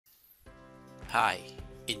Hi,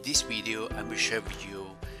 in this video I will share with you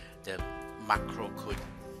the macro code,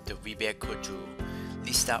 the VBA code to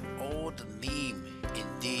list out all the name in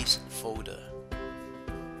this folder.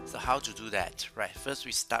 So how to do that? Right, first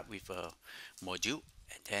we start with a module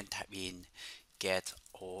and then type in get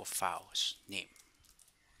all files name.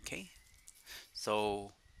 Okay,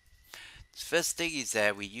 so first thing is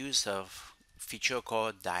that we use a feature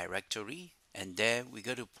called directory, and then we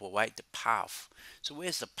got to provide the path. So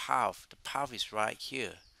where's the path? The path is right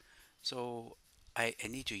here. So I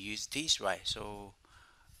need to use this, right? So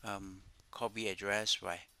copy address,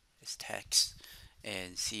 right? It's text,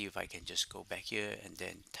 and see if I can just go back here and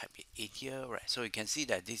then type it in here, right? So you can see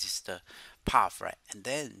that this is the path, right? And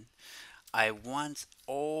then I want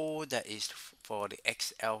all that is for the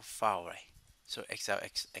XL file, right? So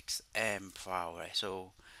XLXXM file, right?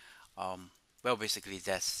 So well, basically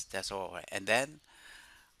that's all, right? And then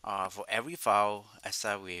for every file, I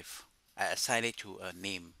assign it to a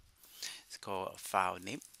name. It's called a file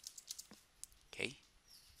name. Okay,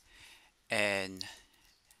 and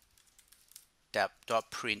that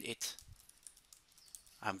dot print it.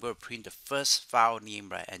 I'm going to print the first file name,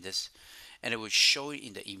 right? And it will show it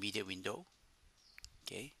in the immediate window.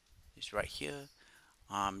 Okay, it's right here.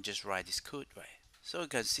 Just write this code, right? So you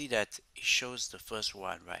can see that it shows the first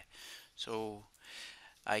one, right? So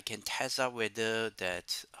I can test out whether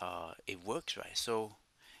that it works, right? So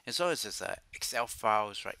as long as it's Excel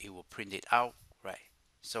files, right, it will print it out, right?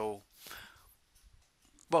 So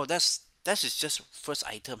well, that is just first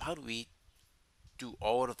item. How do we do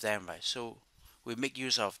all of them, right? So we make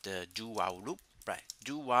use of the do while loop, right?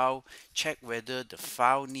 Do while, check whether the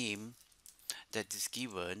file name that is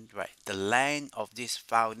given, right, the length of this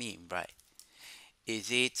file name, right,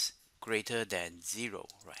 is it greater than 0,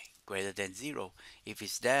 right? Greater than 0. If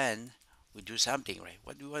it's then, we do something, right?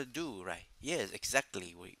 What do we want to do, right? Yes,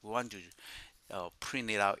 exactly. We want to print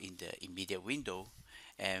it out in the immediate window,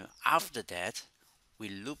 and after that we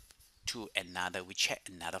loop to another, we check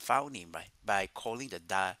another file name, right, by calling the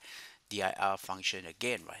dir function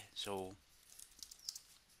again, right? So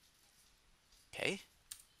okay,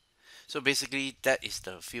 so basically that is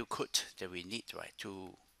the field code that we need, right,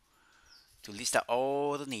 to list out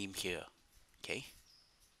all the name here. Okay,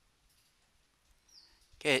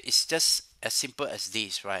 it's just as simple as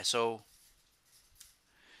this, right? So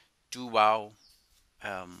do while,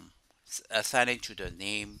 assigning to the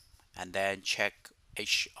name, and then check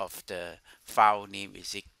each of the file name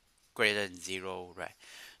is it greater than 0, right?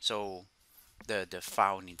 So the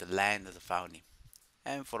file name, the length of the file name,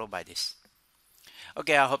 and followed by this.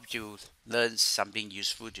 Okay, I hope you learned something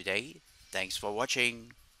useful today. Thanks for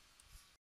watching.